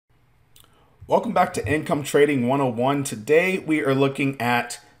Welcome back to Income Trading 101. Today we are looking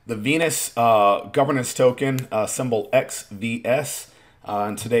at the Venus governance token, symbol XVS.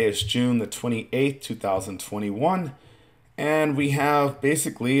 And today is June the 28th, 2021. And we have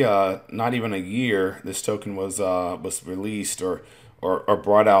basically not even a year this token was released or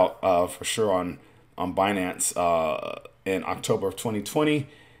brought out for sure on Binance in October of 2020.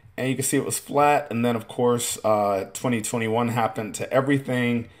 And you can see it was flat. And then, of course, 2021 happened to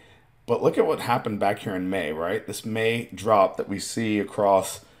everything. But look at what happened back here in May, right? This May drop that we see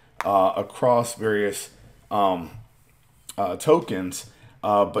across various tokens,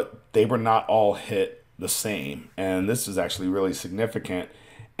 but they were not all hit the same. And this is actually really significant.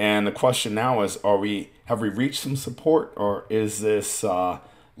 And the question now is, have we reached some support, or is this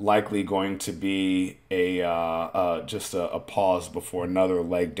likely going to be just a pause before another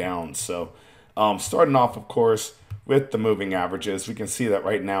leg down? So starting off, of course, with the moving averages, we can see that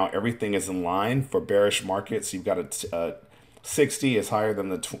right now everything is in line for bearish markets. You've got a 60 is higher than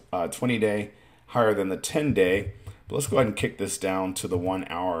the 20-day, higher than the 10-day. But let's go ahead and kick this down to the 1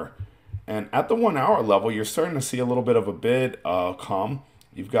 hour. And at the 1 hour level, you're starting to see a little bit of a bid come.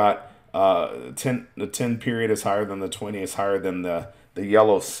 You've got the 10 period is higher than the 20, is higher than the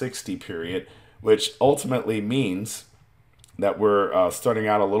yellow 60 period, which ultimately means that we're starting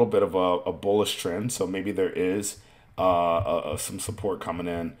out a little bit of a bullish trend. So maybe there is some support coming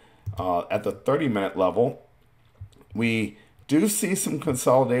in. At the 30-minute level, we do see some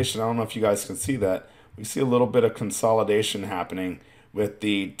consolidation. I don't know if you guys can see that. We see a little bit of consolidation happening with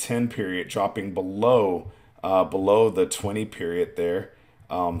the 10 period dropping below the 20 period there.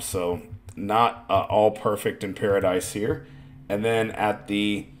 So not all perfect in paradise here. And then at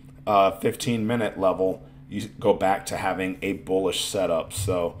the 15-minute level, you go back to having a bullish setup.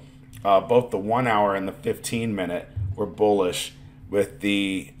 So both the 1 hour and the 15-minute were bullish, with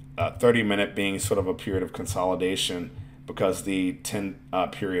the 30-minute being sort of a period of consolidation because the 10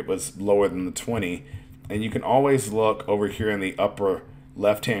 period was lower than the 20. And you can always look over here in the upper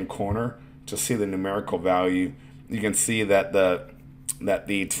left-hand corner to see the numerical value. You can see that the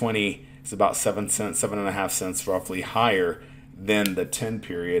 20 is about 7 cents, 7.5 cents roughly higher than the 10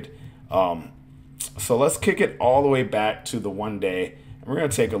 period. So let's kick it all the way back to the 1 day. And we're going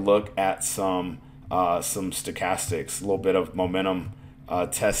to take a look at some stochastics, a little bit of momentum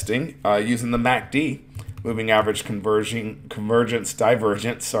testing using the MACD, moving average convergence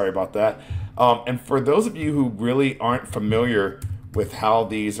divergence. Sorry about that. And for those of you who really aren't familiar with how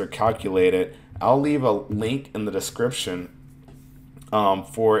these are calculated, I'll leave a link in the description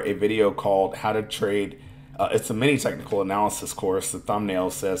for a video called How to Trade. It's a mini technical analysis course. The thumbnail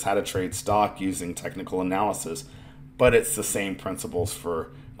says how to trade stock using technical analysis, but it's the same principles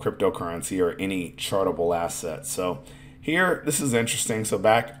for cryptocurrency or any chartable asset. So here, this is interesting. So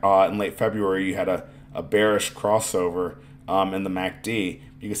back in late February, you had a bearish crossover in the MACD.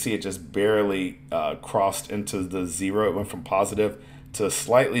 You can see it just barely crossed into the zero. It went from positive to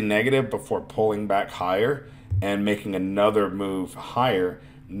slightly negative before pulling back higher and making another move higher.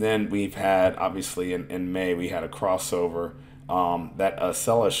 And then we've had, obviously, in May, we had a crossover, that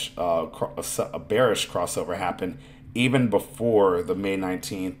a bearish crossover happened even before the May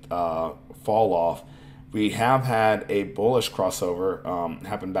 19th fall off. We have had a bullish crossover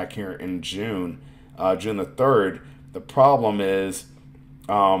happen back here in June, June the 3rd. The problem is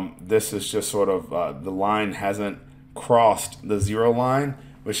this is just sort of, the line hasn't crossed the zero line,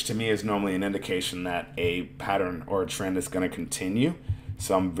 which to me is normally an indication that a pattern or a trend is going to continue.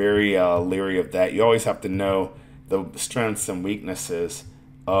 So I'm very leery of that. You always have to know the strengths and weaknesses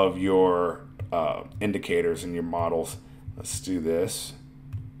of your indicators and your models. Let's do this.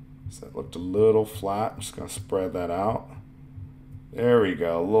 So that looked a little flat. I'm just going to spread that out. There we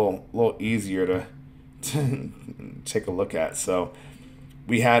go. A little easier to take a look at. So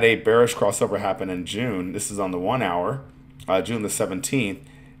we had a bearish crossover happen in June. This is on the 1 hour, June the 17th,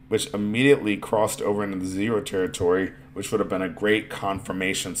 which immediately crossed over into the zero territory, which would have been a great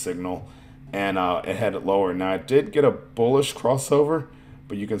confirmation signal, and it headed lower. Now, it did get a bullish crossover,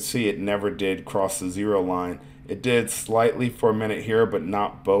 but you can see it never did cross the zero line. It did slightly for a minute here, but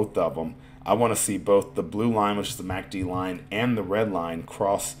not both of them. I want to see both the blue line, which is the MACD line, and the red line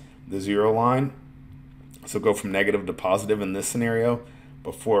cross the zero line. So go from negative to positive in this scenario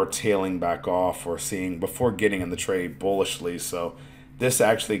before tailing back off or before getting in the trade bullishly. So this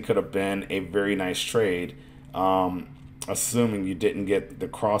actually could have been a very nice trade, assuming you didn't get the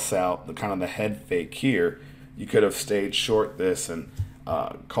cross out, the kind of the head fake here. You could have stayed short this and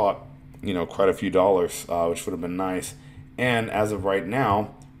caught, quite a few dollars, which would have been nice. And as of right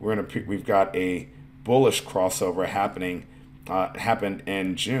now, we've got a bullish crossover happening happened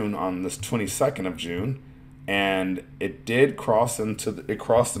in June, on this 22nd of June, and it did cross into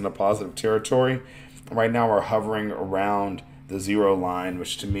positive territory. Right now we're hovering around the zero line,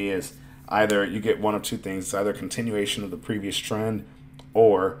 which to me is either you get one of two things: it's either continuation of the previous trend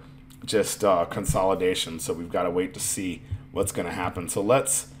or just consolidation. So we've got to wait to see what's going to happen. So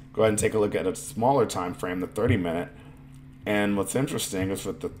let's go ahead and take a look at a smaller time frame, the 30-minute. And what's interesting is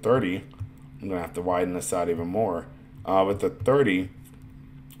with the 30, I'm going to have to widen this out even more. With the 30,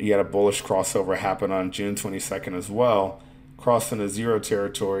 you had a bullish crossover happen on June 22nd as well, crossing the zero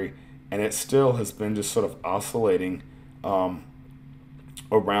territory, and it still has been just sort of oscillating around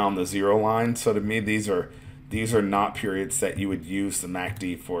the zero line. So to me, these are not periods that you would use the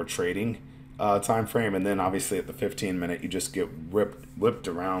MACD for trading time frame. And then obviously at the 15-minute, you just get whipped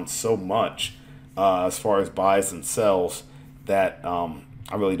around so much as far as buys and sells that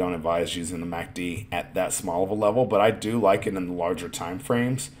I really don't advise using the MACD at that small of a level. But I do like it in the larger time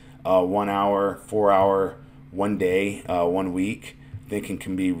frames, 1 hour, 4 hour, 1 day, 1 week. I think it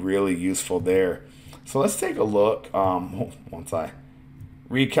can be really useful there. So let's take a look. Once I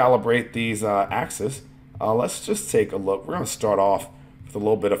recalibrate these axes, let's just take a look. We're going to start off with a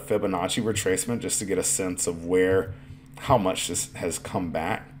little bit of Fibonacci retracement just to get a sense of how much this has come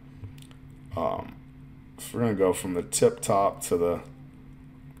back. So we're going to go from the tip top to the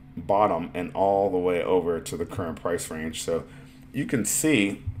bottom and all the way over to the current price range. So you can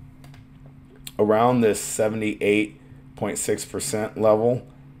see around this 78.6% level.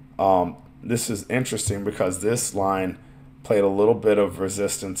 This is interesting because this line played a little bit of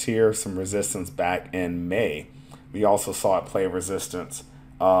resistance here, some resistance back in May. We also saw it play resistance.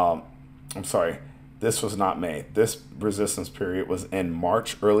 I'm sorry, this was not May. This resistance period was in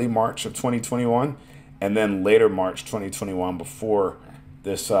March, early March of 2021, and then later March 2021 before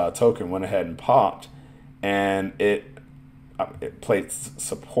this token went ahead and popped, and it played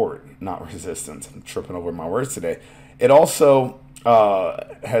support, not resistance. I'm tripping over my words today. It also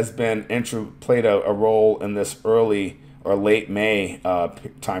has been played a role in this early or late May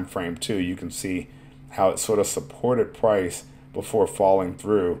time frame too. You can see how it sort of supported price before falling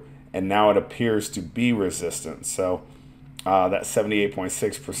through, and now it appears to be resistance. So that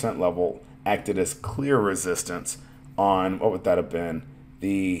 78.6% level acted as clear resistance on, what would that have been,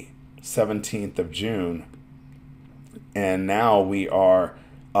 the 17th of June, and now we are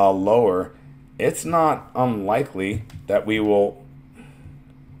lower. It's not unlikely that we will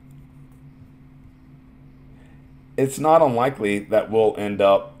we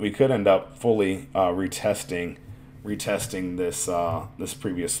could end up fully retesting this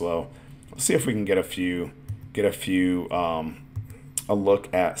previous low. Let's see if we can get a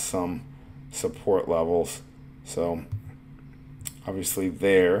look at some support levels. So obviously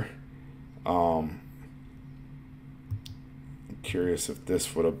there, I'm curious if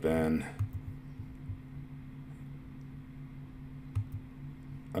this would have been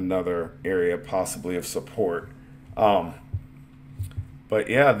another area possibly of support. But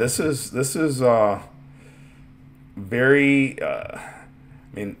yeah, this is very, I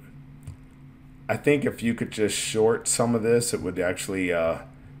mean, I think if you could just short some of this, it would actually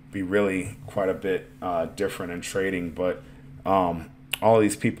be really quite a bit different in trading. But all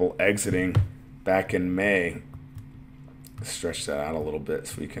these people exiting back in May, stretch that out a little bit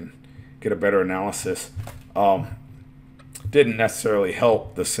so we can get a better analysis. Didn't necessarily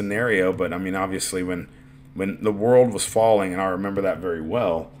help the scenario, but I mean, obviously when the world was falling, and I remember that very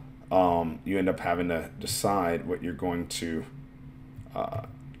well, you end up having to decide what you're going to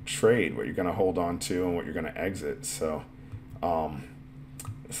trade, what you're going to hold on to, and what you're going to exit. So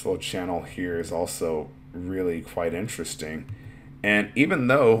this little channel here is also really quite interesting. And even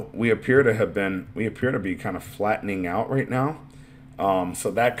though we appear to be kind of flattening out right now, so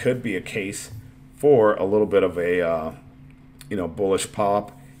that could be a case for a little bit of a bullish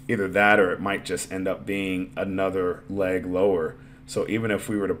pop. Either that, or it might just end up being another leg lower. So even if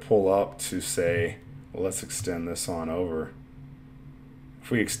we were to pull up to say, well, let's extend this on over.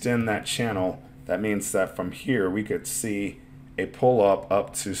 If we extend that channel, that means that from here we could see a pull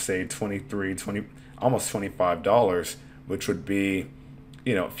up to say almost $25, which would be,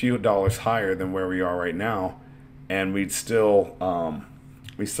 a few dollars higher than where we are right now, and we still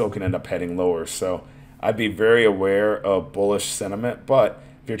can end up heading lower. So I'd be very aware of bullish sentiment, but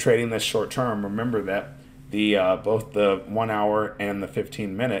if you're trading this short term, remember that the both the 1 hour and the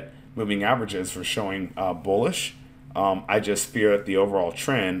 15-minute moving averages were showing bullish. I just fear that the overall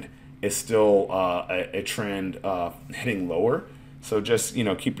trend is still a trend heading lower. So just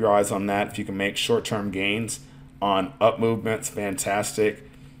keep your eyes on that. If you can make short-term gains on up movements, fantastic.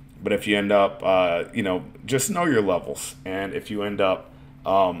 But if you end up, you know, just know your levels. And if you end up,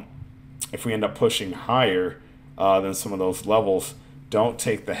 if we end up pushing higher than some of those levels, don't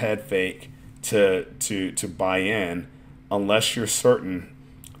take the head fake to buy in unless you're certain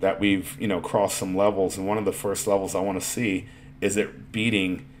that we've, you know, crossed some levels. And one of the first levels I want to see is it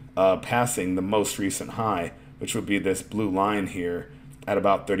beating, passing the most recent high, which would be this blue line here at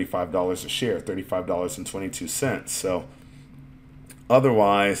about $35 a share, $35.22. So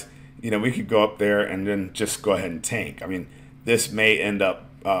otherwise, you know, we could go up there and then just go ahead and tank. I mean, this may end up,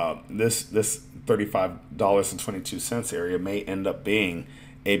 this $35.22 area may end up being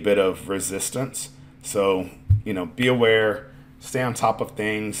a bit of resistance. So, you know, be aware, stay on top of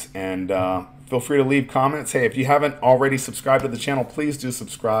things, and feel free to leave comments. Hey, if you haven't already subscribed to the channel, please do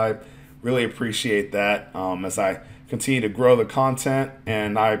subscribe. Really appreciate that as I continue to grow the content,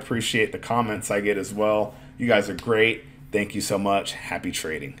 and I appreciate the comments I get as well. You guys are great. Thank you so much. Happy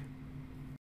trading.